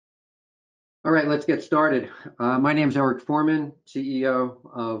All right, let's get started. My name is Eric Foreman, CEO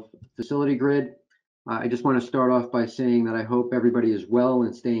of Facility Grid. I just want to start off by saying that I hope everybody is well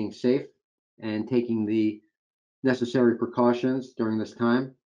and staying safe and taking the necessary precautions during this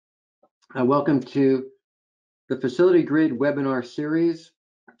time. Welcome to the Facility Grid webinar series.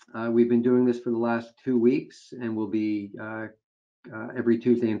 We've been doing this for the last 2 weeks and will be every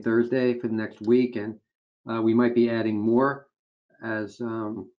Tuesday and Thursday for the next week, and we might be adding more as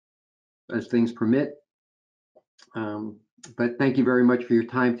things permit. But thank you very much for your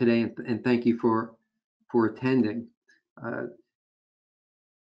time today, and thank you for attending.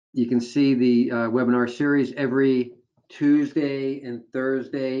 You can see the webinar series every Tuesday and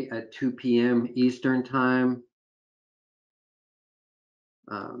Thursday at 2 p.m. Eastern Time.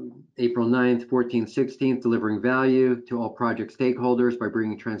 April 9th, 14th, 16th, delivering value to all project stakeholders by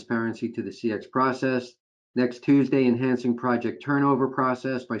bringing transparency to the CX process. Next Tuesday, enhancing project turnover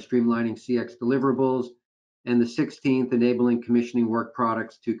process by streamlining CX deliverables. And the 16th, enabling commissioning work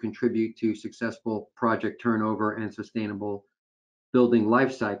products to contribute to successful project turnover and sustainable building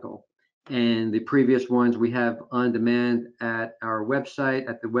lifecycle. And the previous ones we have on demand at our website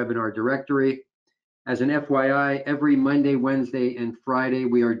at the webinar directory. As an FYI, every Monday, Wednesday, and Friday,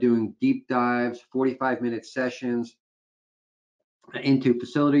 we are doing deep dives, 45-minute sessions into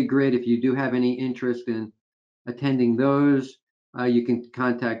Facility Grid. If you do have any interest in attending those, you can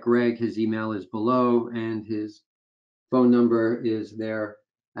contact Greg. His email is below and his phone number is there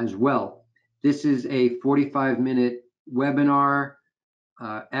as well. This is a 45-minute webinar.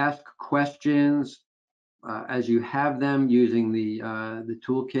 Ask questions as you have them using the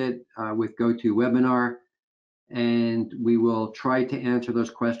toolkit with GoToWebinar, and we will try to answer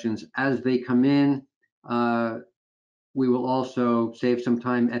those questions as they come in. We will also save some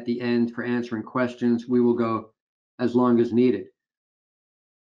time at the end for answering questions. We will go as long as needed.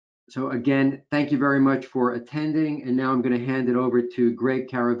 So again, thank you very much for attending. And now I'm going to hand it over to Greg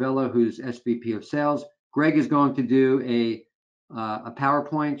Caravella, who's SVP of Sales. Greg is going to do a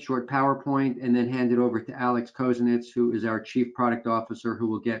PowerPoint, short PowerPoint, and then hand it over to Alex Kozinets, who is our Chief Product Officer, who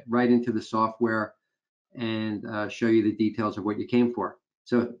will get right into the software and show you the details of what you came for.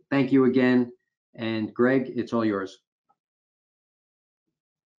 So thank you again. And Greg, it's all yours.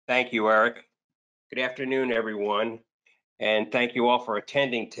 Thank you, Eric. Good afternoon, everyone. And thank you all for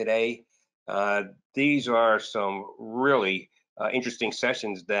attending today. These are some really interesting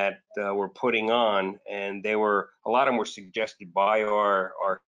sessions that we're putting on, and a lot of them were suggested by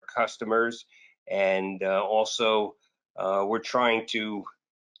our customers, and also we're trying to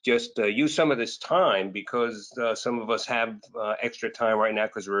just use some of this time because some of us have extra time right now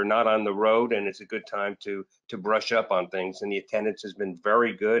because we're not on the road, and it's a good time to brush up on things. And the attendance has been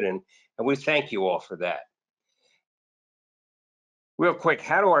very good, and we thank you all for that. Real quick,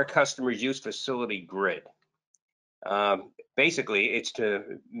 how do our customers use Facility Grid? Basically, it's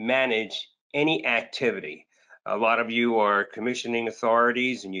to manage any activity. A lot of you are commissioning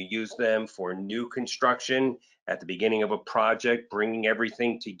authorities, and you use them for new construction at the beginning of a project, bringing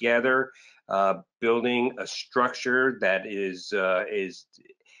everything together, building a structure that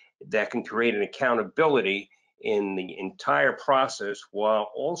that can create an accountability in the entire process,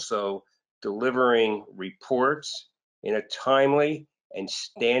 while also delivering reports in a timely and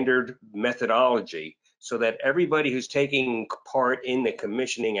standard methodology, so that everybody who's taking part in the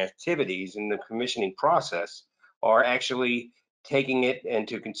commissioning activities in the commissioning process are actually taking it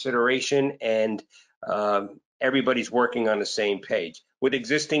into consideration, and everybody's working on the same page. With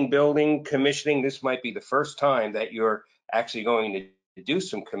existing building commissioning, this might be the first time that you're actually going to do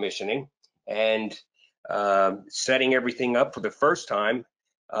some commissioning, and setting everything up for the first time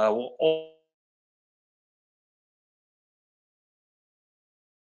will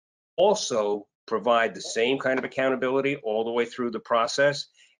also provide the same kind of accountability all the way through the process.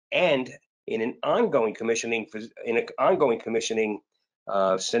 And in an ongoing commissioning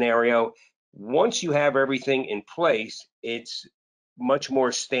scenario, once you have everything in place, it's much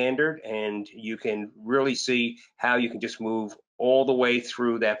more standard, and you can really see how you can just move all the way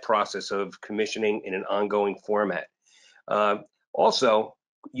through that process of commissioning in an ongoing format. Also,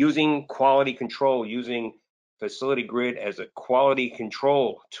 using quality control, using Facility Grid as a quality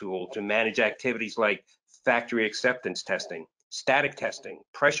control tool to manage activities like factory acceptance testing, static testing,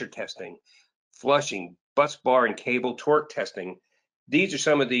 pressure testing, flushing, bus bar and cable torque testing. These are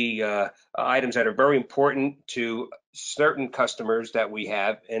some of the items that are very important to certain customers that we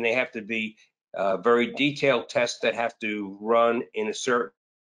have, and they have to be very detailed tests that have to run in a certain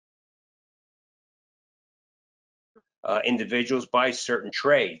individuals by certain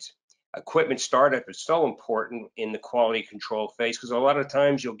trades. equipment startup is so important in the quality control phase, because a lot of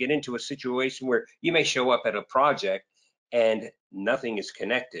times you'll get into a situation where you may show up at a project and nothing is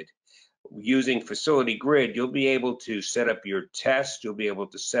connected. Using Facility Grid, you'll be able to set up your tests, you'll be able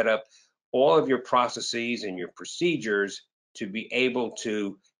to set up all of your processes and your procedures to be able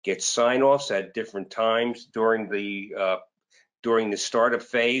to get sign-offs at different times during the startup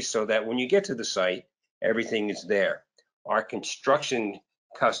phase, so that when you get to the site, everything is there. Our construction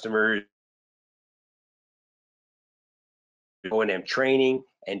customers, O&M training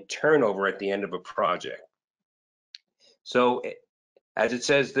and turnover at the end of a project. So as it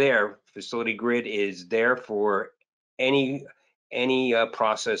says there, Facility Grid is there for any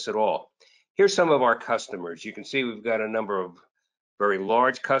process at all. Here's some of our customers. You can see we've got a number of very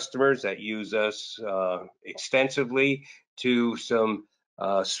large customers that use us extensively, to some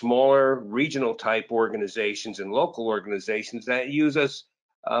smaller regional type organizations and local organizations that use us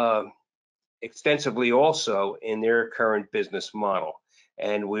extensively also in their current business model.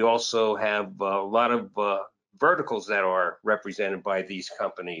 And we also have a lot of verticals that are represented by these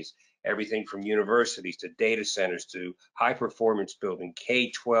companies, everything from universities to data centers to high performance building,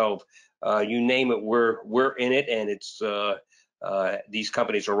 K-12, you name it, we're in it, and it's these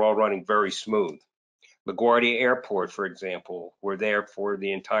companies are all running very smooth. LaGuardia Airport, for example, we're there for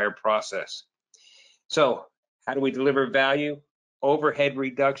the entire process. So how do we deliver value? Overhead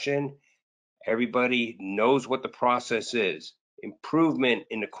reduction. Everybody knows what the process is. Improvement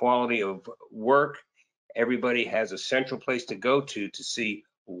in the quality of work. Everybody has a central place to go to see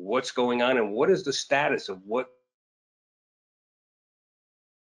what's going on and what is the status of what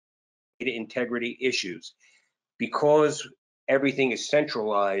data integrity issues. Because everything is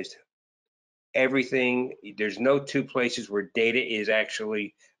centralized, there's no two places where data is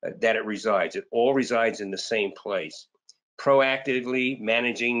actually that it resides. It all resides in the same place. Proactively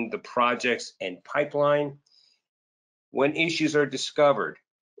managing the projects and pipeline. When issues are discovered,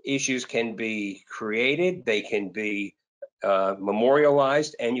 issues can be created, they can be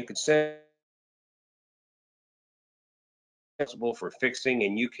memorialized, and you can send responsible for fixing,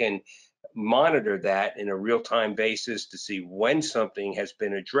 and you can monitor that in a real-time basis to see when something has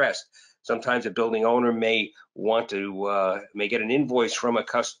been addressed. Sometimes a building owner may want to may get an invoice from a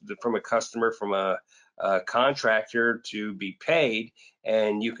customer, from a contractor to be paid,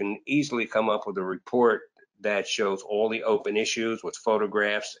 and you can easily come up with a report that shows all the open issues with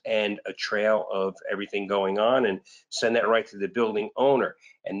photographs and a trail of everything going on, and send that right to the building owner.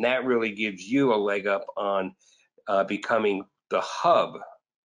 And that really gives you a leg up on becoming the hub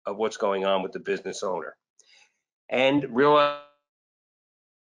of what's going on with the business owner. And realize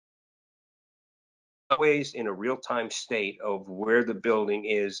always in a real-time state of where the building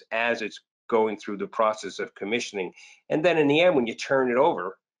is as it's going through the process of commissioning. And then in the end, when you turn it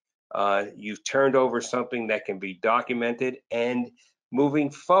over, you've turned over something that can be documented, and moving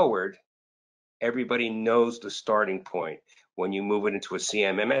forward, everybody knows the starting point. When you move it into a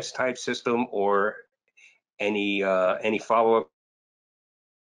CMMS type system or any follow-up,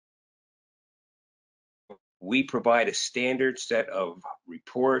 we provide a standard set of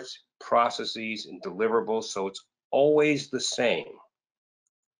reports, processes, and deliverables, so it's always the same.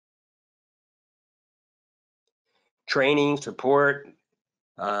 Training, support,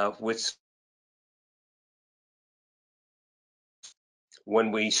 with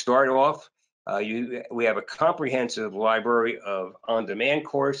when we start off, we have a comprehensive library of on-demand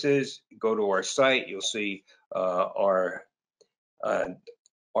courses. Go to our site, you'll see our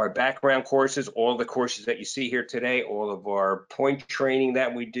background courses, all the courses that you see here today, all of our point training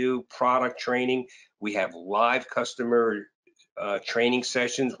that we do, product training. We have live customer training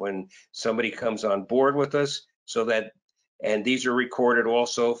sessions when somebody comes on board with us, and these are recorded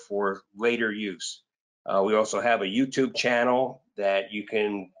also for later use. We also have a YouTube channel that you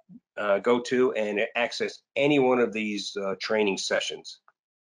can go to and access any one of these training sessions.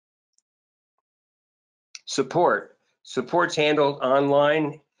 Support's handled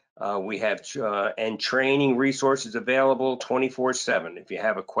online. We have and training resources available 24/7. If you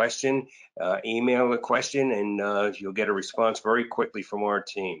have a question, email a question, and you'll get a response very quickly from our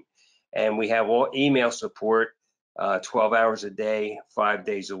team. And we have all email support 12 hours a day, 5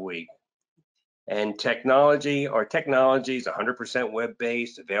 days a week. And technology, our technology is 100%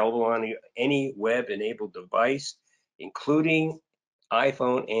 web-based, available on any web-enabled device, including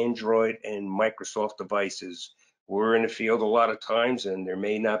iPhone, Android, and Microsoft devices. We're in the field a lot of times, and there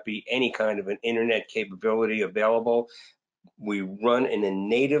may not be any kind of an internet capability available. We run in a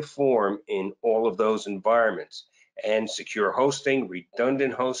native form in all of those environments, and secure hosting,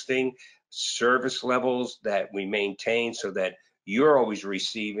 redundant hosting, service levels that we maintain so that you're always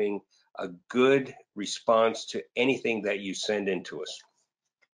receiving a good response to anything that you send in to us.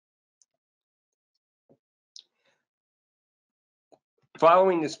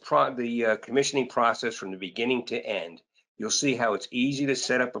 Following the commissioning process from the beginning to end, you'll see how it's easy to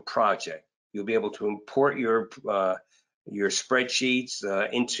set up a project. You'll be able to import your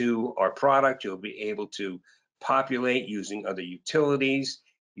spreadsheets into our product. You'll be able to populate using other utilities.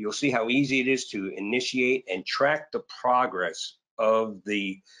 You'll see how easy it is to initiate and track the progress of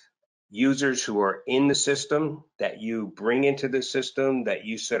the users who are in the system, that you bring into the system, that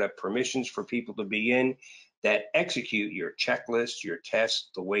you set up permissions for people to be in, that execute your checklists, your tests,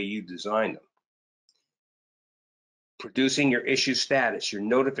 the way you design them. Producing your issue status, your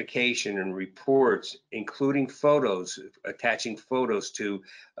notification and reports, including photos, attaching photos to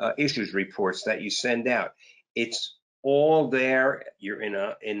issues reports that you send out. It's all there. You're in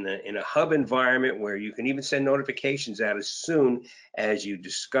a hub environment where you can even send notifications out as soon as you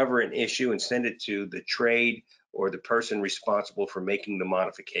discover an issue and send it to the trade or the person responsible for making the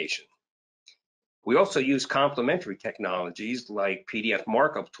modification. We also use complementary technologies like PDF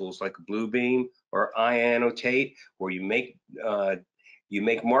markup tools like Bluebeam or iAnnotate, where you make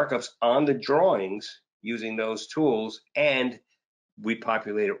markups on the drawings using those tools, and we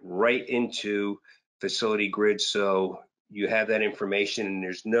populate it right into Facility Grid, so you have that information and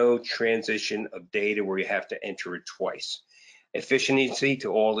there's no transition of data where you have to enter it twice. Efficiency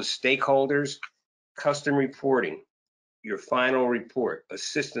to all the stakeholders, custom reporting, your final report,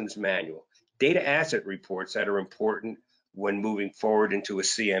 assistance manual, data asset reports that are important when moving forward into a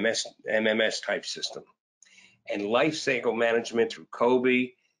CMS, MMS type system, and life cycle management through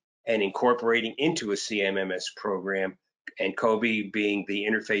COBE and incorporating into a CMMS program, and COBE being the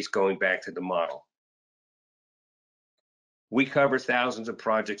interface going back to the model. We cover thousands of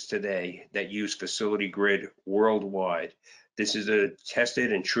projects today that use Facility Grid worldwide. This is a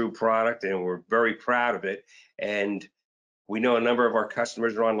tested and true product, and we're very proud of it. And we know a number of our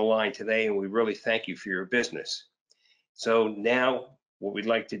customers are on the line today, and we really thank you for your business. So now what we'd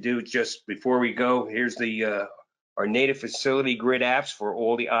like to do, just before we go, here's our native Facility Grid apps for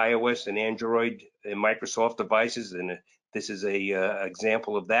all the iOS and Android and Microsoft devices, and this is a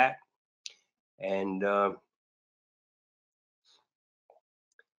example of that. And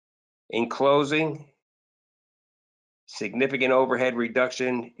in closing, significant overhead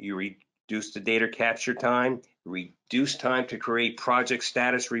reduction. You reduce the data capture time, reduce time to create project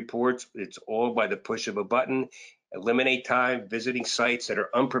status reports. It's all by the push of a button. Eliminate time visiting sites that are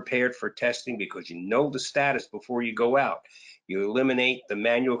unprepared for testing because you know the status before you go out. You eliminate the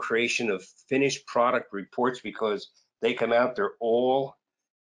manual creation of finished product reports because they come out, they're all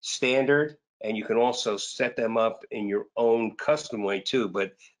standard, and you can also set them up in your own custom way too,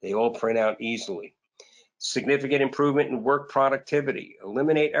 but they all print out easily. Significant improvement in work productivity.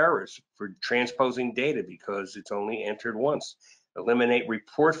 Eliminate errors for transposing data because it's only entered once. Eliminate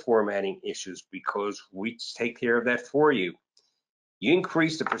report formatting issues because we take care of that for you. You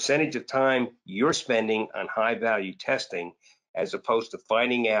increase the percentage of time you're spending on high value testing as opposed to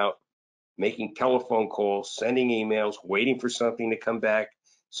finding out, making telephone calls, sending emails, waiting for something to come back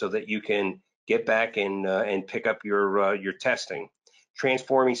so that you can get back and pick up your testing.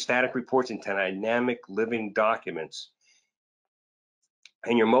 Transforming static reports into dynamic living documents,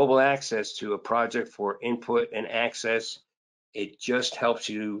 and your mobile access to a project for input and access. It just helps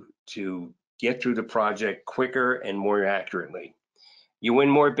you to get through the project quicker and more accurately. You win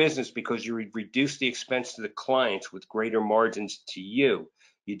more business because you reduce the expense to the clients with greater margins to you.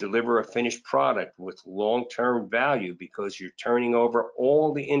 You deliver a finished product with long-term value because you're turning over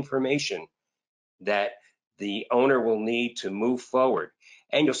all the information that the owner will need to move forward.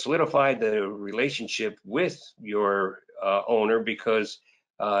 And you'll solidify the relationship with your owner because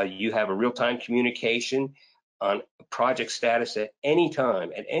you have a real-time communication on project status at any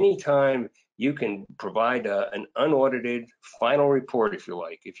time. At any time, you can provide an unaudited final report, if you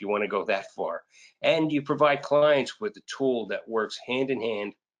like, if you want to go that far. And you provide clients with a tool that works hand in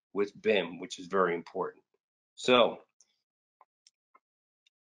hand with BIM, which is very important. So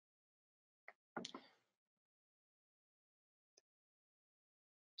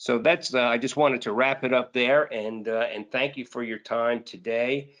that's, I just wanted to wrap it up there, and thank you for your time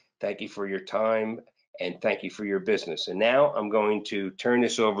today. Thank you for your time, and thank you for your business. And now I'm going to turn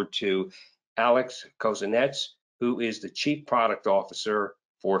this over to Alex Kozinets, who is the Chief Product Officer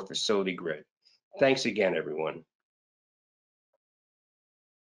for Facility Grid. Thanks again, everyone.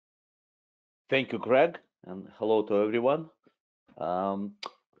 Thank you, Greg, and hello to everyone.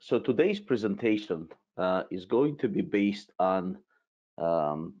 So today's presentation is going to be based on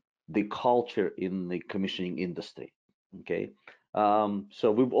the culture in the commissioning industry. Okay,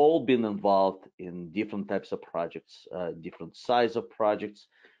 So we've all been involved in different types of projects, different size of projects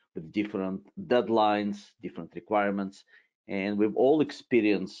with different deadlines, different requirements, and we've all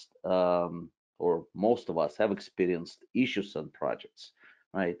experienced, or most of us have experienced issues on projects,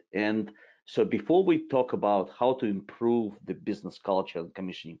 right? And so before we talk about how to improve the business culture and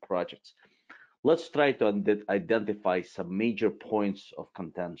commissioning projects, let's try to identify some major points of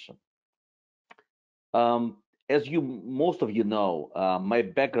contention. Um, as most of you know, my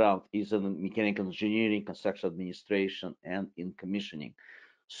background is in mechanical engineering, construction administration, and in commissioning.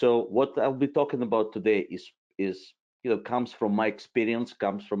 So what I'll be talking about today is comes from my experience,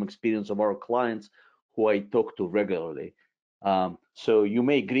 comes from experience of our clients who I talk to regularly. So you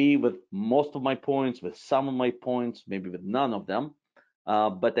may agree with most of my points, with some of my points, maybe with none of them.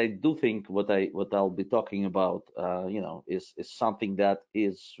 But I do think what I'll be talking about, is something that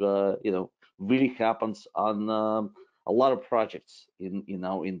is really happens on a lot of projects in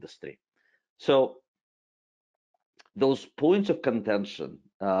our industry. So those points of contention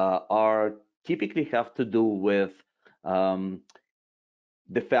are typically have to do with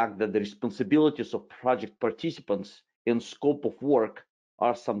the fact that the responsibilities of project participants and scope of work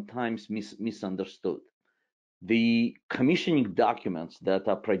are sometimes misunderstood. The commissioning documents that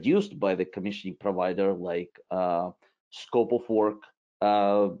are produced by the commissioning provider, like scope of work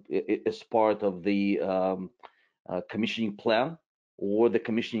as part of the commissioning plan or the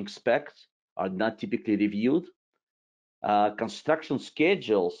commissioning specs, are not typically reviewed. Construction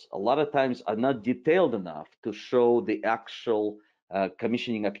schedules a lot of times are not detailed enough to show the actual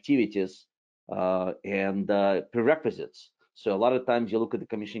commissioning activities and prerequisites. So a lot of times you look at the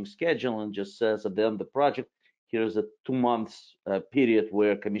commissioning schedule and just says at the end of the project, here's a 2 months period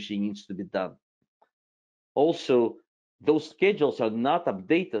where commissioning needs to be done. Also, those schedules are not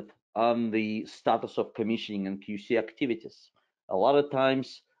updated on the status of commissioning and QC activities. A lot of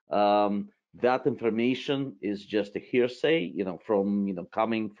times, that information is just a hearsay, from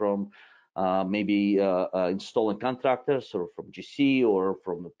coming from maybe installing contractors or from GC or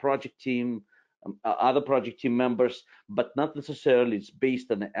from the project team, other project team members, but not necessarily it's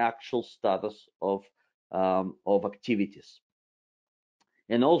based on the actual status of activities.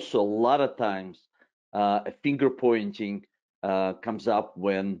 And also, a lot of times, a finger pointing comes up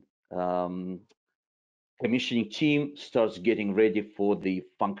when commissioning team starts getting ready for the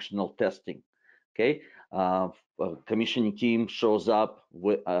functional testing. Okay, commissioning team shows up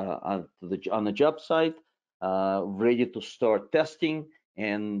on the job site, ready to start testing,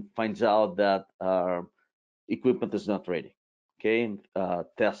 and finds out that equipment is not ready. Okay,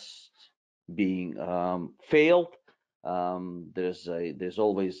 tests being failed. There's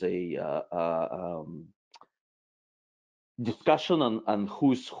always a discussion on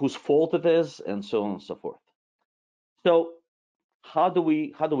whose fault it is, and so on and so forth. So how do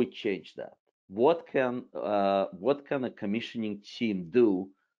we change that? What can a commissioning team do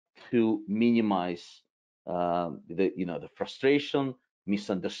to minimize the frustration,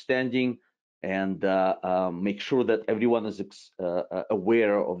 misunderstanding, and make sure that everyone is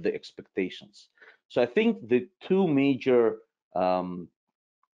aware of the expectations? So I think the two major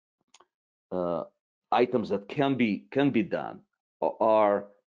items that can be done are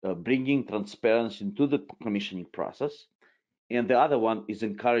bringing transparency into the commissioning process, and the other one is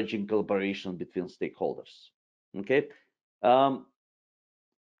encouraging collaboration between stakeholders. Okay,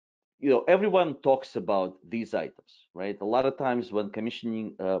 everyone talks about these items, right? A lot of times when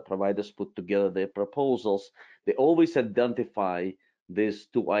commissioning providers put together their proposals, they always identify these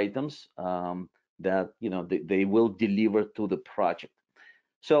two items that they will deliver to the project.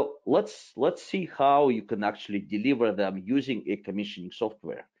 So let's see how you can actually deliver them using a commissioning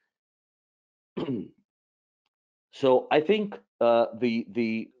software. So I think where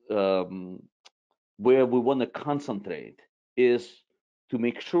we want to concentrate is to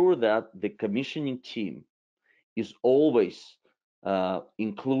make sure that the commissioning team is always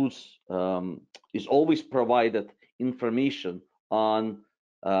is always provided information on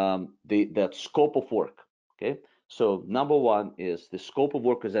that scope of work. Okay, so number one is the scope of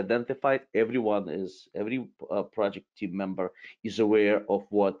work is identified. Every project team member is aware of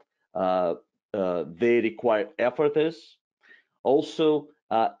what their required effort is. Also,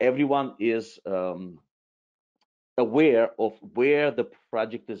 everyone is aware of where the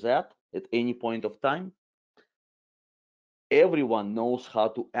project is at any point of time. Everyone knows how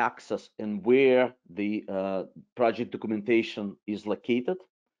to access and where the project documentation is located.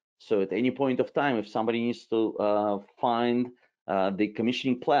 So at any point of time, if somebody needs to find the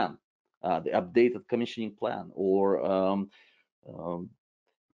commissioning plan, the updated commissioning plan, or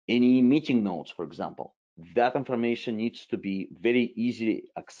any meeting notes, for example, that information needs to be very easily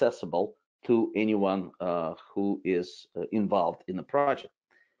accessible to anyone who is involved in the project.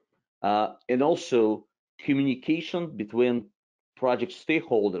 And also communication between project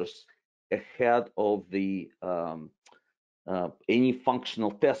stakeholders ahead of the any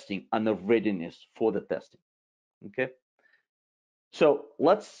functional testing and the readiness for the testing. Okay. So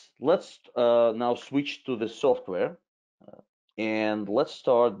let's now switch to the software, and let's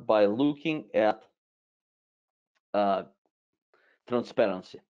start by looking at uh,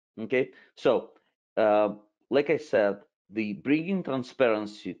 transparency. Okay, so like I said, the bringing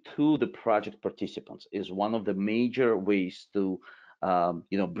transparency to the project participants is one of the major ways to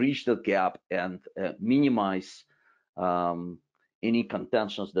bridge that gap and minimize any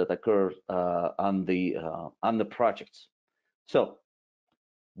contentions that occur on the projects. So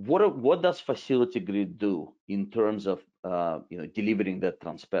what does Facility Grid do in terms of delivering that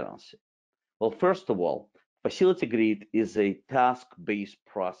transparency? Well, first of all, Facility Grid is a task-based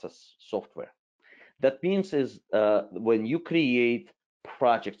process software. That means is when you create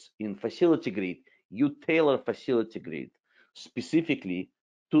projects in Facility Grid, you tailor Facility Grid specifically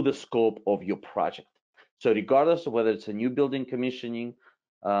to the scope of your project. So regardless of whether it's a new building commissioning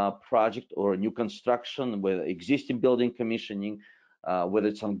project or a new construction, whether existing building commissioning, whether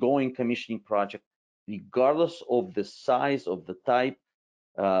it's ongoing commissioning project, regardless of the size of the type,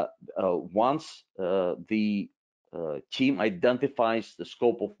 once the team identifies the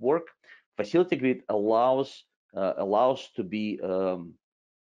scope of work, Facility Grid allows to be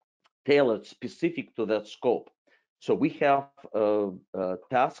tailored specific to that scope. So we have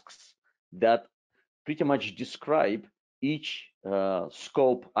tasks that pretty much describe each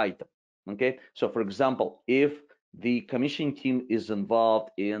scope item. Okay, so for example, if the commissioning team is involved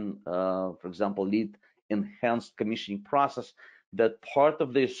in, for example, lead enhanced commissioning process, that part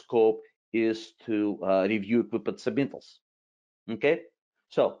of their scope is to review equipment submittals. Okay,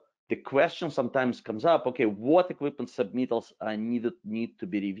 so the question sometimes comes up, okay, what equipment submittals are need to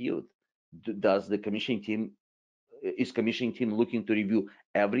be reviewed? Does the commissioning team, is commissioning team looking to review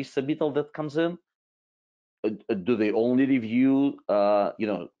every submittal that comes in? Do they only review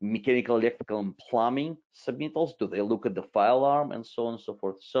mechanical, electrical, and plumbing submittals? Do they look at the fire alarm and so on and so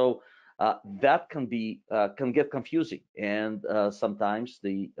forth? So that can get confusing, and sometimes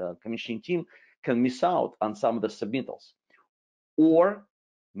the commissioning team can miss out on some of the submittals, or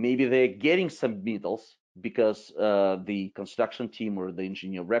maybe they're getting submittals because the construction team or the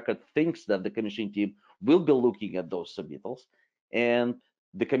engineer of record thinks that the commissioning team will be looking at those submittals, and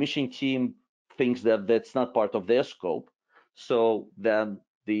the commissioning team thinks that that's not part of their scope. So then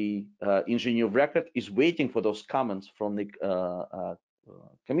the engineer of record is waiting for those comments from the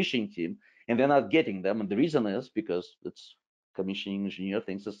commissioning team, and they're not getting them. And the reason is because it's commissioning engineer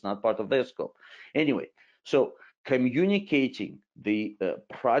thinks it's not part of their scope. Anyway, so communicating the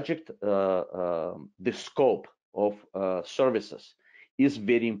project, the scope of services is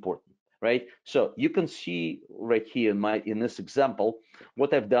very important, right? So you can see right here in this example,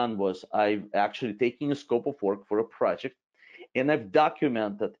 what I've done was I've actually taken a scope of work for a project, and I've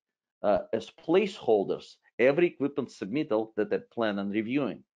documented as placeholders every equipment submittal that I plan on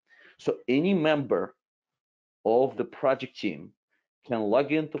reviewing. So any member of the project team can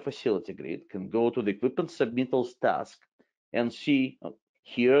log into Facility Grid, can go to the equipment submittals task and see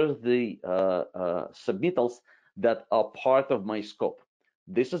here the submittals that are part of my scope.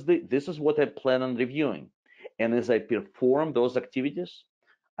 This is what I plan on reviewing, and as I perform those activities,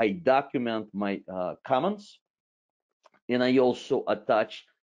 I document my comments, and I also attach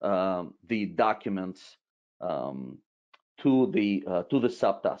the documents to the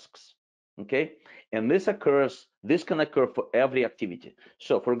subtasks. Okay, and this can occur for every activity.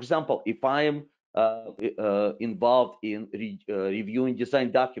 So for example, if I am involved in reviewing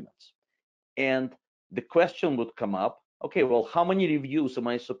design documents, and the question would come up, okay, well, how many reviews am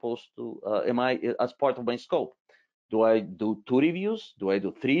I supposed to am I as part of my scope? Do I do 2 reviews? Do I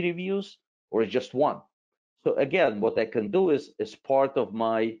do 3 reviews, or just 1? So again, what I can do is, as part of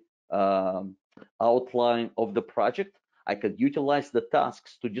my outline of the project, I could utilize the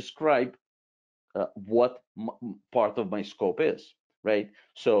tasks to describe what part of my scope is, right?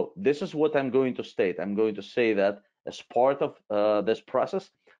 So this is what I'm going to state. I'm going to say that as part of this process,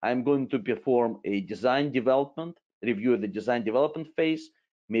 I'm going to perform a design development, review the design development phase,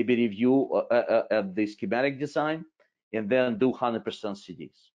 maybe review at the schematic design, and then do 100%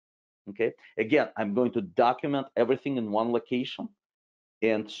 CDs. Okay, again, I'm going to document everything in one location,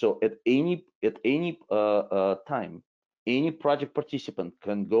 and so at any time, any project participant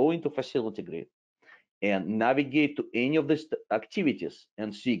can go into Facility Grid and navigate to any of these activities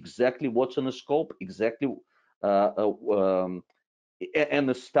and see exactly what's in the scope, exactly and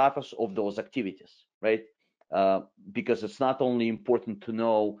the status of those activities, right? Because it's not only important to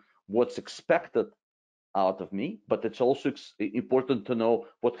know what's expected out of me, but it's also important to know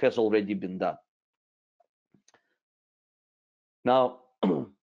what has already been done. Now,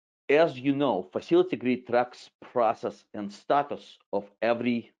 as you know, Facility Grid tracks process and status of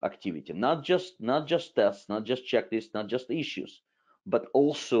every activity, not just tests, not just checklists, not just issues, but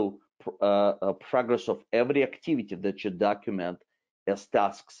also progress of every activity that you document as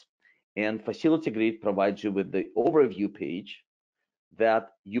tasks. And Facility Grid provides you with the overview page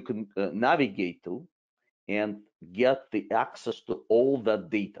that you can navigate to and get the access to all that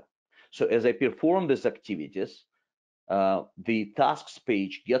data. So as I perform these activities, the tasks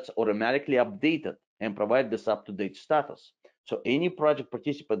page gets automatically updated and provide this up-to-date status. So any project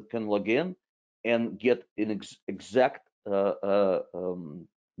participant can log in and get an exact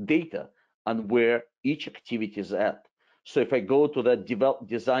data on where each activity is at. So if I go to the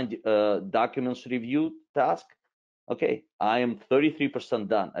design documents review task, okay, I am 33%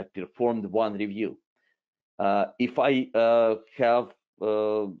 done. I've performed one review. If I have,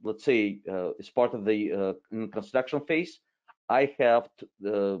 let's say, as part of the construction phase, I'm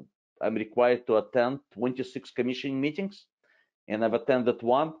required to attend 26 commissioning meetings, and I've attended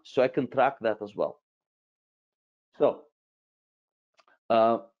one, so I can track that as well. So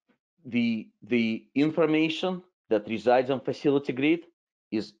the information that resides on Facility Grid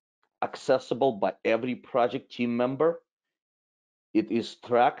is accessible by every project team member. It is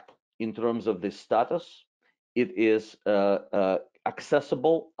tracked in terms of the status. It is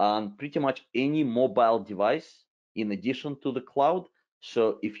accessible on pretty much any mobile device in addition to the cloud.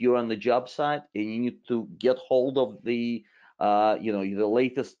 So if you're on the job site and you need to get hold of the the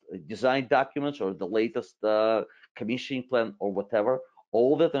latest design documents or the latest commissioning plan or whatever,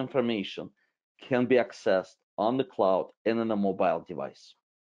 all that information can be accessed on the cloud and on a mobile device.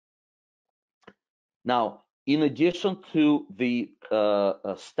 Now, in addition to the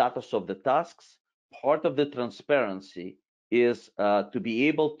status of the tasks, part of the transparency is to be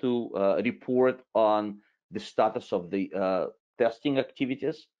able to report on the status of the testing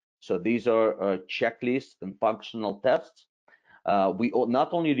activities. So these are checklists and functional tests. We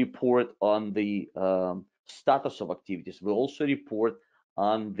not only report on the status of activities, we also report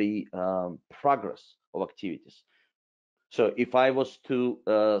on the progress of activities. So if I was to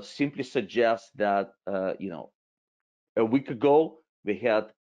simply suggest that, a week ago we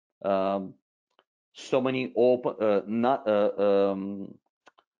had so many open,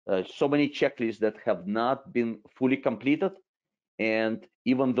 so many checklists that have not been fully completed, and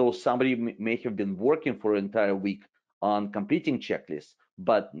even though somebody may have been working for an entire week on completing checklists,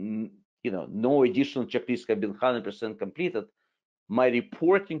 but no additional checklists have been 100% completed, my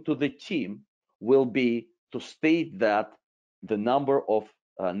reporting to the team will be to state that the number of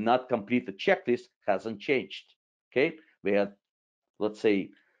not completed checklists hasn't changed. Okay, we had, let's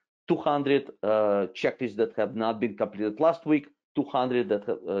say, 200 checklists that have not been completed last week, 200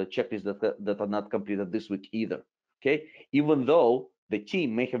 checklists that are not completed this week either. Okay, even though the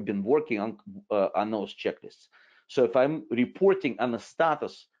team may have been working on those checklists. So if I'm reporting on a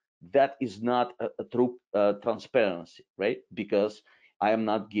status, that is not a true transparency, right? Because I am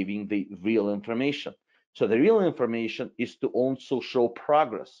not giving the real information. So the real information is to also show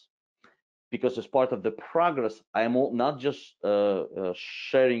progress, because as part of the progress, I am not just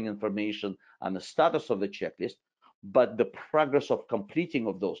sharing information on the status of the checklist, but the progress of completing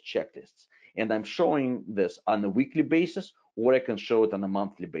of those checklists. And I'm showing this on a weekly basis, or I can show it on a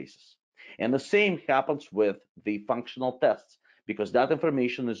monthly basis. And the same happens with the functional tests, because that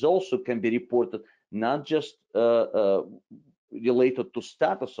information is also can be reported not just related to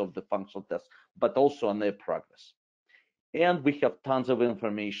status of the functional tests, but also on their progress. And we have tons of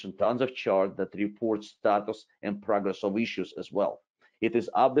information, tons of charts that report status and progress of issues as well. It is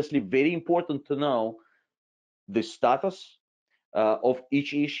obviously very important to know the status of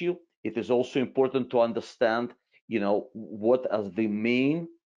each issue. It is also important to understand, what are the main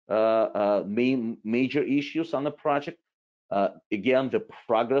major issues on the project. Again, the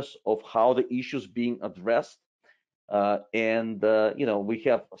progress of how the issues being addressed. We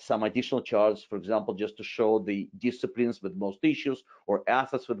have some additional charts, for example, just to show the disciplines with most issues or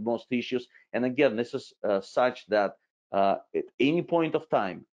assets with most issues. And again, this is such that at any point of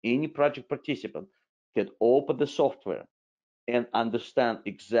time, any project participant can open the software and understand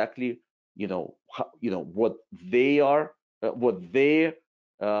exactly, what they are, what their,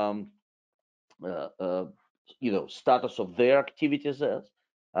 status of their activities is,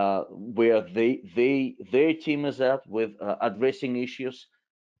 where their team is at with addressing issues,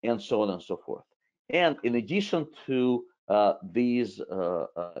 and so on and so forth. And in addition to these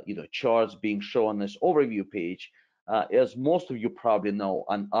charts being shown on this overview page, as most of you probably know,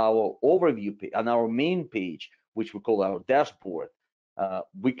 on our overview page, on our main page, which we call our dashboard,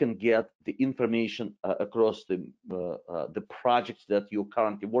 we can get the information across the projects that you're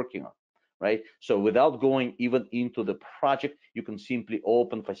currently working on, right? So without going even into the project, you can simply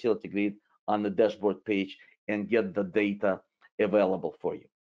open Facility Grid on the dashboard page and get the data available for you.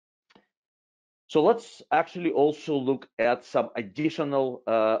 So let's actually also look at some additional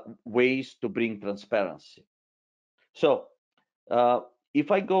ways to bring transparency. So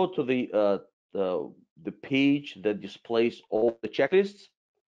if I go to the page that displays all the checklists,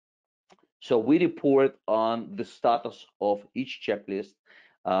 so we report on the status of each checklist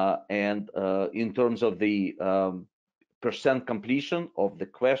and in terms of the percent completion of the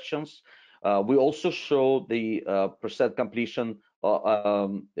questions. We also show the percent completion,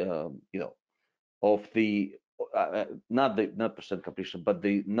 of the not percent completion, but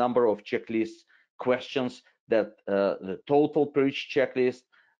the number of checklist questions that the total per each checklist,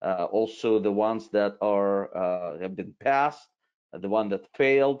 also the ones that are have been passed, the one that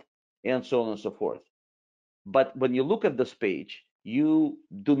failed, and so on and so forth. But when you look at this page, you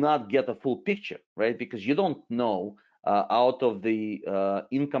do not get a full picture, right? Because you don't know out of the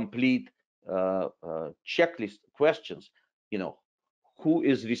incomplete checklist questions, who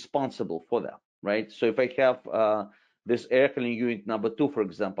is responsible for them, right? So if I have this air handling unit number 2, for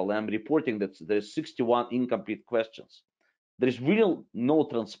example, I'm reporting that there's 61 incomplete questions. There is real no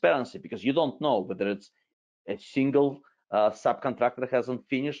transparency because you don't know whether it's a single subcontractor hasn't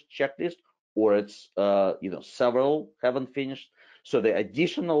finished checklist or it's several haven't finished. So the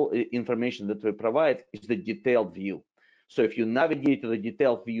additional information that we provide is the detailed view. So if you navigate to the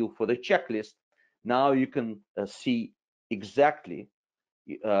detailed view for the checklist, now you can see exactly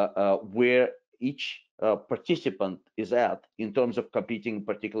where each participant is at in terms of completing a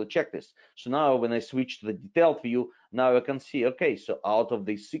particular checklist. So now when I switch to the detailed view, now I can see, okay, so out of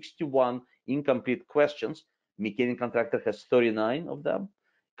the 61 incomplete questions, mechanic contractor has 39 of them,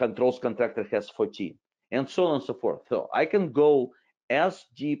 controls contractor has 14, and so on and so forth. So I can go as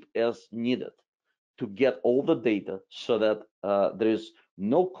deep as needed to get all the data so that there is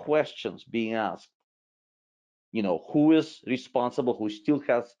no questions being asked. Who is responsible, who still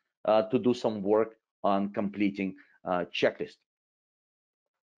has to do some work on completing checklist.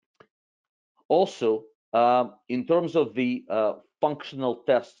 Also, in terms of the functional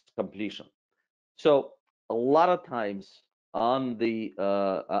test completion. So a lot of times on the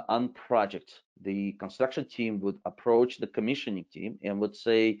on projects, the construction team would approach the commissioning team and would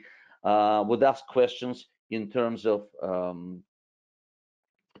say, would ask questions in terms of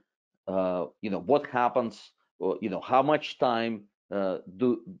what happens, or, how much time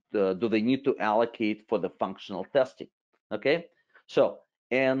do they need to allocate for the functional testing? Okay, so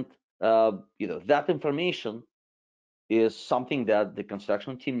and that information is something that the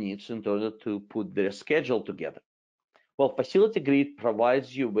construction team needs in order to put their schedule together. Well, Facility Grid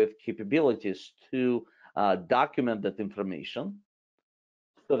provides you with capabilities to document that information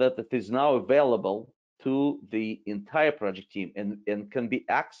so that it is now available to the entire project team and can be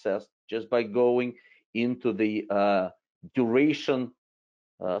accessed just by going into the duration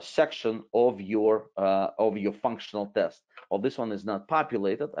section of your functional test. Well, this one is not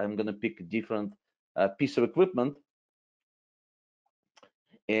populated. I'm going to pick a different piece of equipment,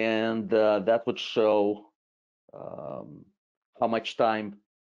 and that would show how much time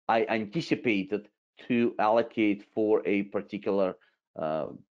I anticipated to allocate for a particular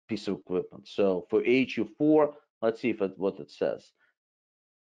piece of equipment. So for HU4, let's see what it says.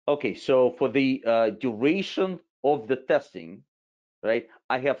 Okay, so for the duration of the testing, right,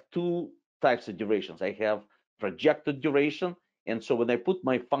 I have two types of durations. I have projected duration, and so when I put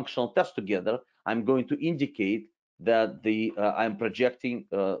my functional test together, I'm going to indicate that I'm projecting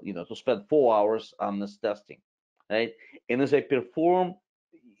to spend 4 hours on this testing, right? And as I perform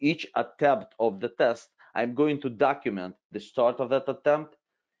each attempt of the test, I'm going to document the start of that attempt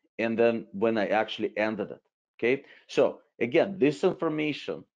and then when I actually ended it. Okay, so again, this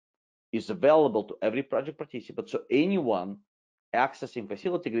information is available to every project participant, so anyone accessing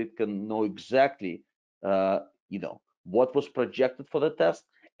Facility Grid can know exactly what was projected for the test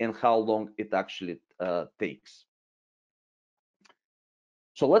and how long it actually takes.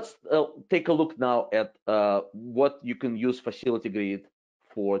 So let's take a look now at what you can use Facility Grid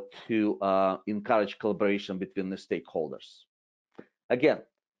for to encourage collaboration between the stakeholders. Again,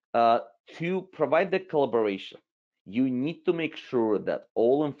 to provide the collaboration, you need to make sure that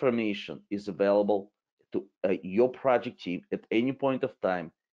all information is available to your project team at any point of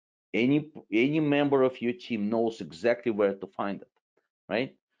time. Any member of your team knows exactly where to find it,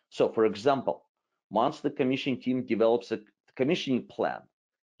 right? So, for example, once the commissioning team develops a commissioning plan,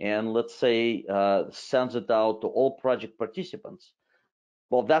 and let's say sends it out to all project participants,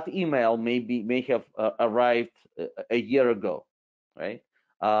 well, that email may have arrived a year ago, right?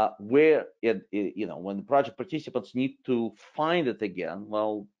 Where when the project participants need to find it again,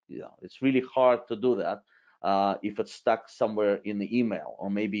 well, it's really hard to do that if it's stuck somewhere in the email, or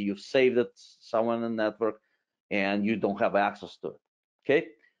maybe you've saved it somewhere in the network and you don't have access to it. Okay,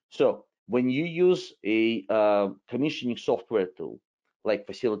 so when you use a commissioning software tool like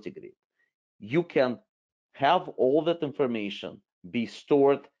Facility Grid, you can have all that information be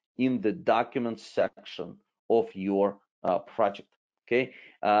stored in the documents section of your project. Okay,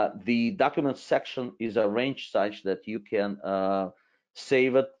 the documents section is arranged such that you can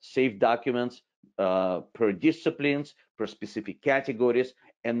save documents per disciplines, per specific categories,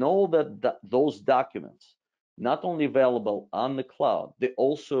 and all those documents not only available on the cloud, they're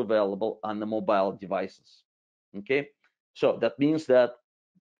also available on the mobile devices. Okay, so that means that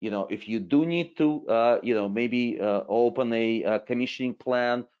if you do need to, maybe open a commissioning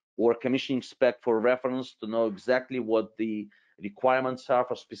plan or commissioning spec for reference to know exactly what the requirements are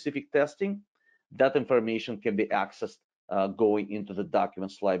for specific testing, that information can be accessed going into the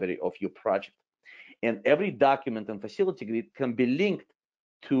documents library of your project. And every document in Facility Grid can be linked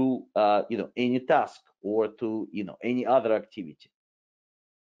to, any task or to, any other activity.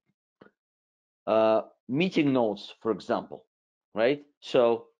 Meeting notes, for example, right?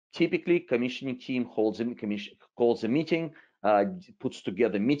 So typically, commissioning team calls a meeting, puts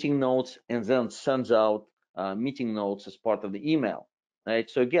together meeting notes, and then sends out meeting notes as part of the email, right?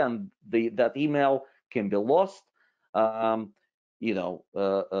 So again, that email can be lost.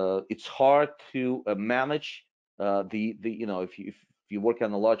 It's hard to manage if you work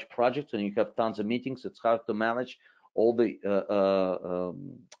on a large project and you have tons of meetings, it's hard to manage all the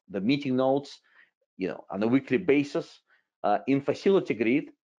meeting notes on a weekly basis. In Facility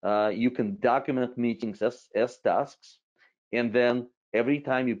Grid, you can document meetings as tasks, and then every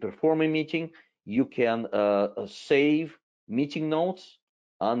time you perform a meeting, you can save meeting notes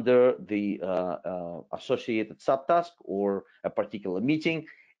under the associated subtask or a particular meeting,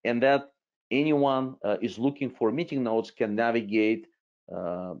 and that anyone is looking for meeting notes can navigate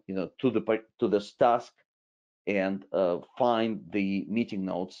to this task and find the meeting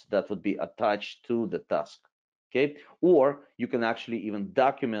notes that would be attached to the task. Okay, or you can actually even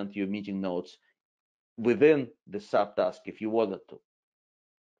document your meeting notes within the subtask if you wanted to.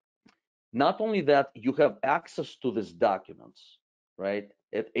 Not only that, you have access to these documents, right,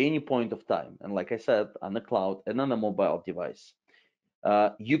 at any point of time, and like I said, on the cloud and on a mobile device.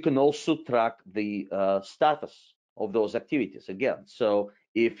 You can also track the status of those activities again. So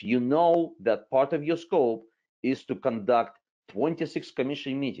if you know that part of your scope is to conduct 26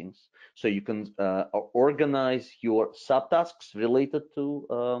 commissioning meetings, so you can organize your subtasks related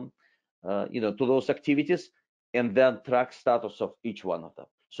to to those activities, and then track status of each one of them.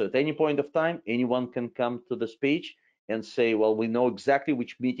 So at any point of time, anyone can come to this page and say, well, we know exactly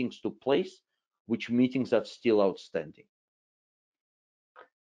which meetings took place, which meetings are still outstanding.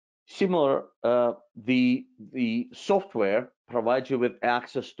 Similar, the software provides you with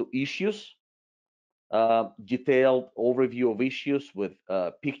access to issues, detailed overview of issues with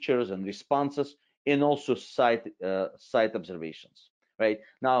pictures and responses, and also site observations. Right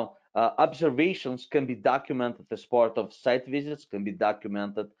now, observations can be documented as part of site visits, can be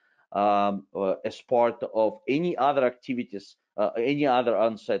documented as part of any other activities, any other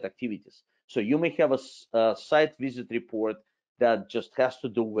on-site activities. So you may have a site visit report that just has to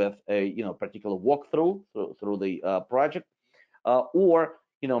do with a particular walkthrough through the project, or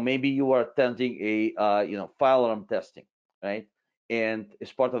maybe you are attending a fire alarm testing, right? And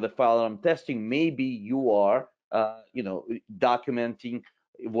as part of the fire alarm testing, maybe you are documenting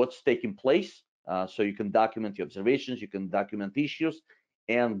what's taking place. So you can document your observations, you can document issues,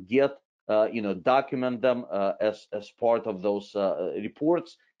 and get document them as part of those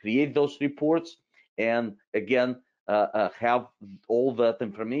reports. Create those reports, and again have all that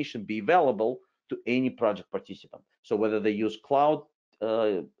information be available to any project participant. So whether they use cloud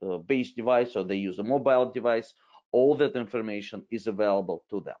based device or they use a mobile device, all that information is available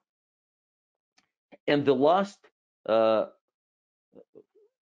to them. And the last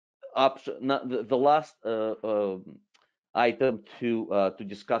option, the last item to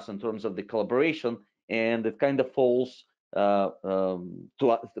discuss in terms of the collaboration, and it kind of falls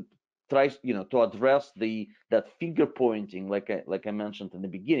tries, to address that finger pointing, like I mentioned in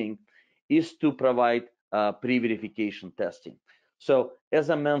the beginning, is to provide pre-verification testing. So as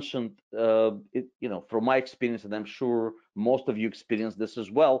I mentioned, from my experience, and I'm sure most of you experience this as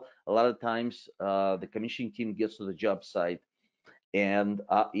well, a lot of times the commissioning team gets to the job site, and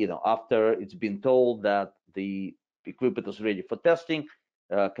after it's been told that the equipment is ready for testing,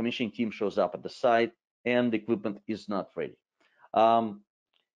 commissioning team shows up at the site and the equipment is not ready.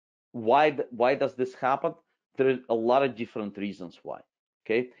 Why does this happen? There are a lot of different reasons why.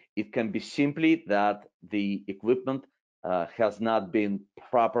 Okay, it can be simply that the equipment has not been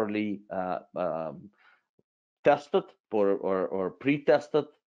properly tested or pre-tested,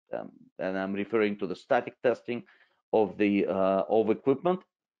 and I'm referring to the static testing of the equipment.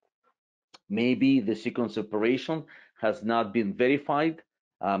 Maybe the sequence operation has not been verified.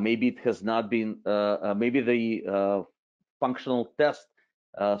 Maybe it has not been. Maybe the functional test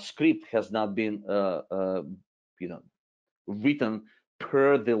script has not been, written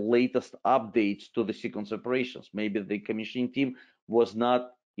per the latest updates to the sequence operations. Maybe the commissioning team was not,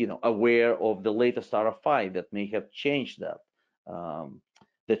 aware of the latest RFI that may have changed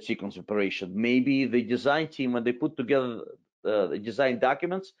that sequence operation. Maybe the design team, when they put together the design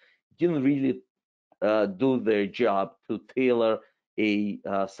documents, didn't really do their job to tailor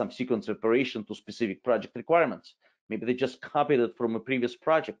some sequence operation to specific project requirements. Maybe they just copied it from a previous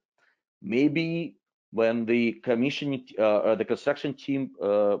project. Maybe when the commissioning or the construction team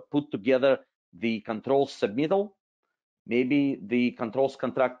put together the controls submittal, maybe the controls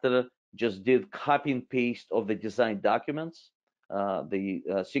contractor just did copy and paste of the design documents, the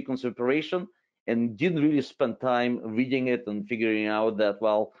sequence operation, and didn't really spend time reading it and figuring out that,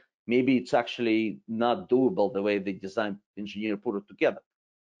 well, maybe it's actually not doable the way the design engineer put it together.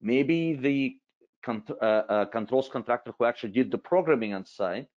 Maybe the controls contractor who actually did the programming on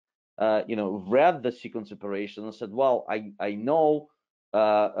site, read the sequence operation and said, well, I know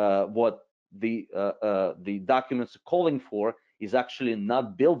what the documents are calling for is actually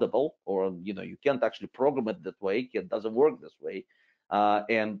not buildable, or you can't actually program it that way. It doesn't work this way,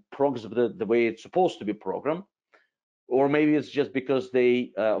 and programs the way it's supposed to be programmed. Or maybe it's just because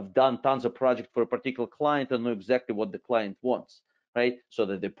they have done tons of projects for a particular client and know exactly what the client wants, right? So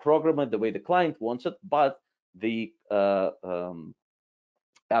that they program it the way the client wants it, but the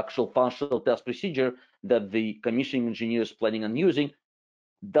actual functional test procedure that the commissioning engineer is planning on using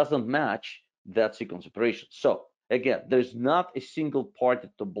doesn't match that sequence operation. So again, there's not a single party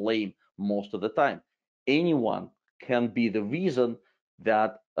to blame most of the time. Anyone can be the reason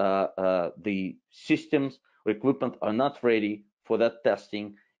that the systems or equipment are not ready for that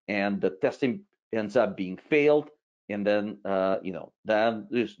testing, and the testing ends up being failed, and then then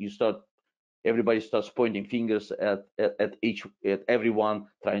you start, everybody starts pointing fingers at everyone,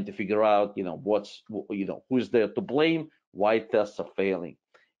 trying to figure out who's there to blame, why tests are failing,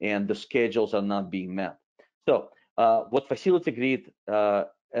 and the schedules are not being met. So what Facility Grid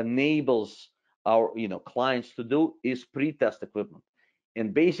enables our clients to do is pre-test equipment.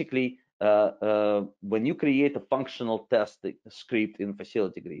 And basically, when you create a functional test script in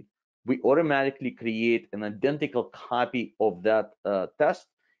Facility Grid, we automatically create an identical copy of that test,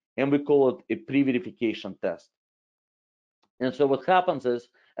 and we call it a pre-verification test. And so what happens is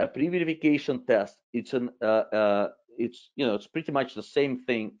a pre-verification test, it's pretty much the same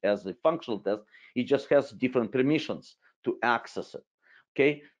thing as a functional test. It just has different permissions to access it.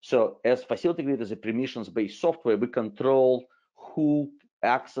 Okay, so as Facility Grid is a permissions-based software, we control who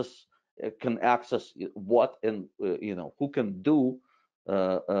can access what, and who can do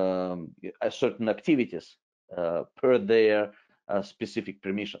certain activities per their specific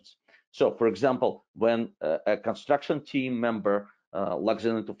permissions. So, for example, when a construction team member logs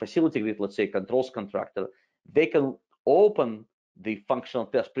into Facility Grid, let's say controls contractor, they can open the functional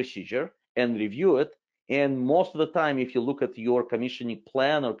test procedure and review it. And most of the time, if you look at your commissioning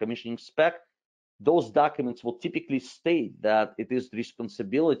plan or commissioning spec, those documents will typically state that it is the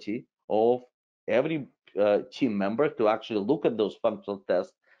responsibility of every team member to actually look at those functional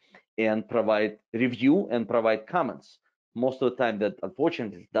tests and provide review and provide comments. Most of the time, that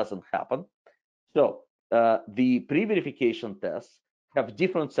unfortunately doesn't happen. So the pre-verification tests have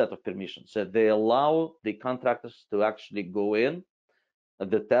different set of permissions. So they allow the contractors to actually go in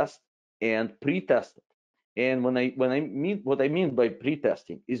the test and pre-test it. And what I mean by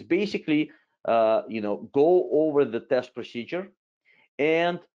pre-testing is basically go over the test procedure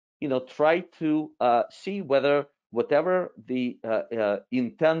and try to see whether whatever the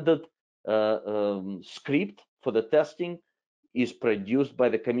intended script for the testing is produced by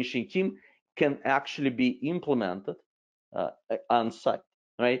the commissioning team can actually be implemented on site.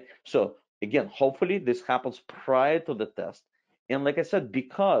 right? So again, hopefully this happens prior to the test. And like I said,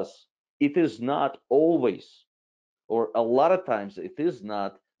 because it is not always, or a lot of times it is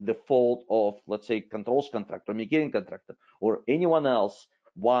not the fault of, let's say, controls contractor, mechanic contractor, or anyone else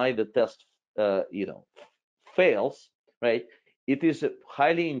why the test, fails, right? It is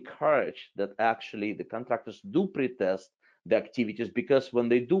highly encouraged that actually the contractors do pre-test the activities, because when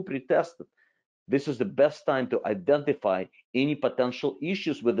they do pre-test it, this is the best time to identify any potential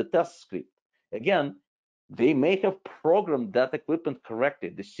issues with the test script. Again, they may have programmed that equipment correctly.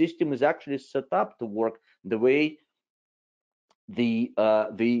 The system is actually set up to work the way the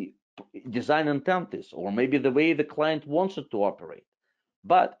design intent is, or maybe the way the client wants it to operate.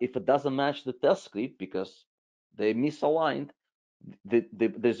 But if it doesn't match the test script because they misaligned,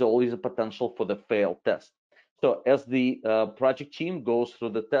 there's always a potential for the failed test. So as the project team goes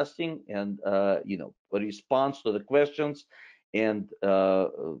through the testing and responds to the questions and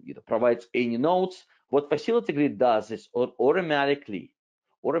provides any notes, what Facility Grid does is automatically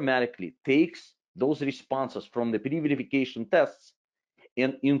takes those responses from the pre-verification tests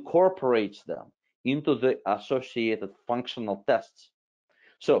and incorporates them into the associated functional tests.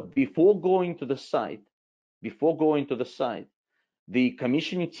 So before going to the site, the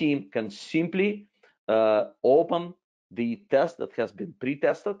commissioning team can simply open the test that has been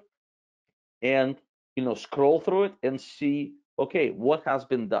pre-tested and scroll through it and see, okay, what has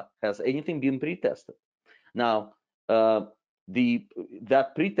been done? Has anything been pre-tested? Now,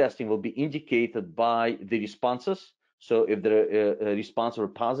 that pre-testing will be indicated by the responses. So if the responses are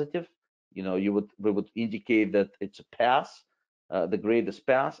positive, we would indicate that it's a pass, the grade is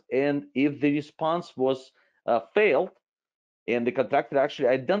pass. And if the response was failed, and the contractor actually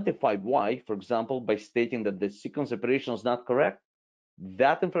identified why, for example, by stating that the sequence operation is not correct,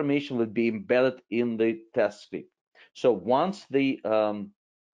 that information would be embedded in the test script. So once the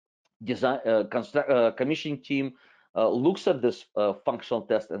commissioning team looks at this functional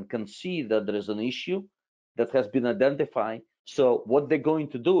test and can see that there is an issue that has been identified, so what they're going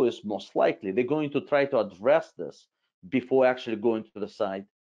to do is most likely they're going to try to address this before actually going to the site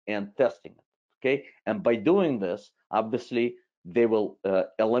and testing it. Okay, and by doing this, obviously they will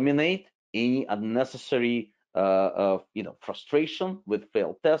eliminate any unnecessary frustration with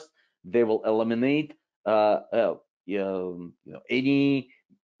failed tests. They will eliminate any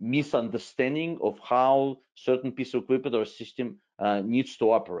misunderstanding of how certain piece of equipment or system needs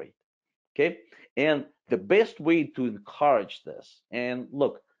to operate. Okay, and the best way to encourage this, and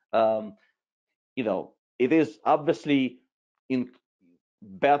look, it is obviously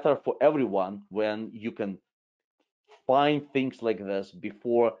better for everyone when you can find things like this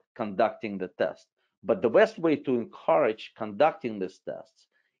before conducting the test. But the best way to encourage conducting these tests,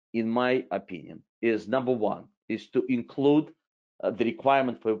 in my opinion, is number one, is to include the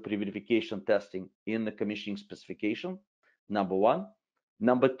requirement for pre-verification testing in the commissioning specification, number one.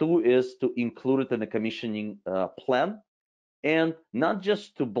 Number two is to include it in the commissioning plan, and not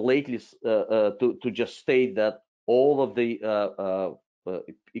just to blatantly to just state that all of the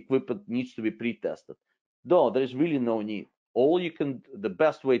equipment needs to be pre-tested. No, there is really no need. The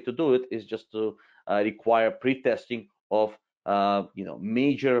best way to do it is just to require pre-testing of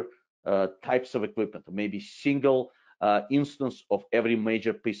major types of equipment, maybe single instance of every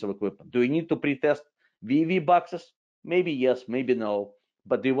major piece of equipment. Do we need to pre-test VV boxes? Maybe yes, maybe no.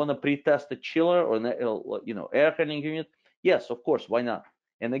 But do you want to pre-test a chiller or air handling unit? Yes, of course, why not?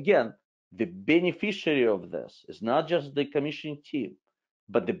 And again, the beneficiary of this is not just the commissioning team,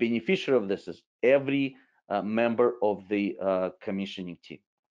 but the beneficiary of this is every member of the commissioning team.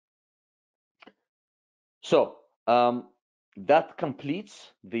 So that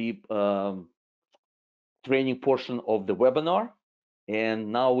completes the training portion of the webinar.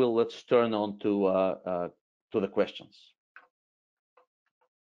 And now let's turn on to the questions.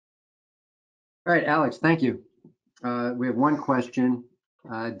 All right, Alex, thank you. We have one question.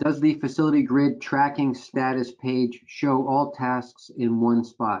 Does the facility grid tracking status page show all tasks in one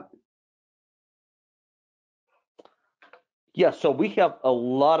spot? Yeah, so we have a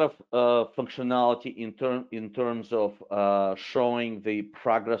lot of functionality in terms of showing the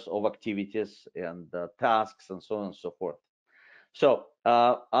progress of activities and tasks and so on and so forth. So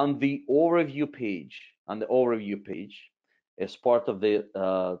on the overview page, as part of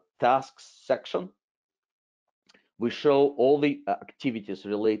the tasks section, we show all the activities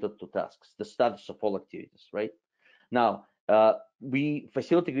related to tasks, the status of all activities, right? Now,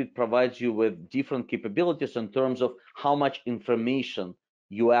 Facility Grid provides you with different capabilities in terms of how much information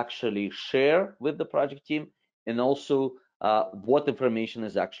you actually share with the project team, and also what information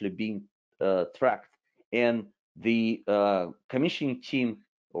is actually being tracked. And the commissioning team,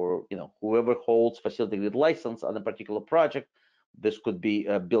 or whoever holds facility grid license on a particular project, this could be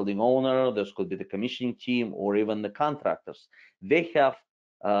a building owner, this could be the commissioning team, or even the contractors. They have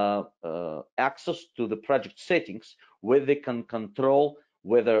access to the project settings where they can control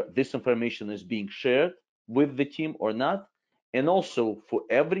whether this information is being shared with the team or not. And also for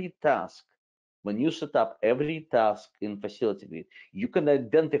every task, when you set up every task in facility grid, you can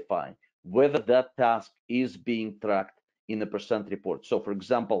identify whether that task is being tracked in a percent report. So for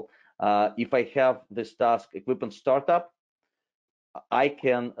example, if I have this task equipment startup, I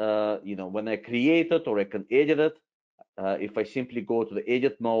can, when I create it or I can edit it, if I simply go to the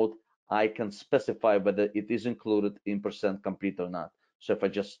edit mode, I can specify whether it is included in percent complete or not. So if I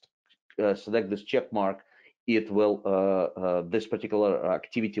just select this check mark, it will, this particular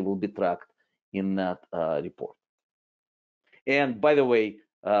activity will be tracked in that report. And by the way,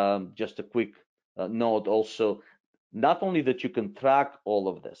 just a quick note also, not only that you can track all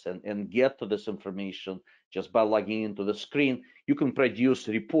of this and get to this information just by logging into the screen, you can produce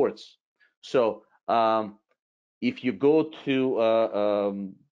reports. So if you go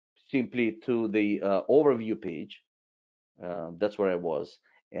to simply to the overview page, that's where I was,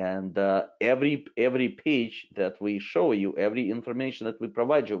 and every page that we show you, every information that we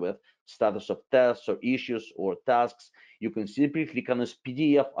provide you with, status of tests or issues or tasks, you can simply click on this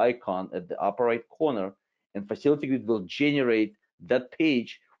PDF icon at the upper right corner, and Facility Grid will generate that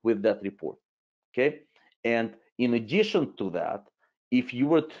page with that report. Okay, and in addition to that, if you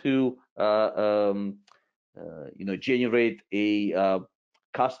were to generate a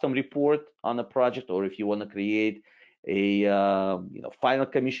custom report on a project, or if you want to create a final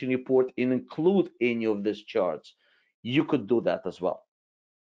commission report and include any of these charts, you could do that as well.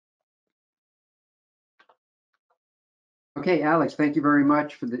 Okay, Alex, thank you very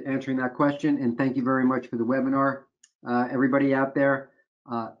much for answering that question, and thank you very much for the webinar. Everybody out there,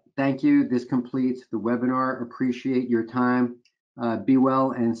 thank you. This completes the webinar. Appreciate your time. Be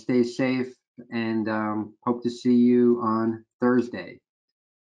well and stay safe, and hope to see you on Thursday.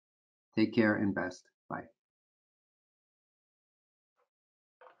 Take care and best.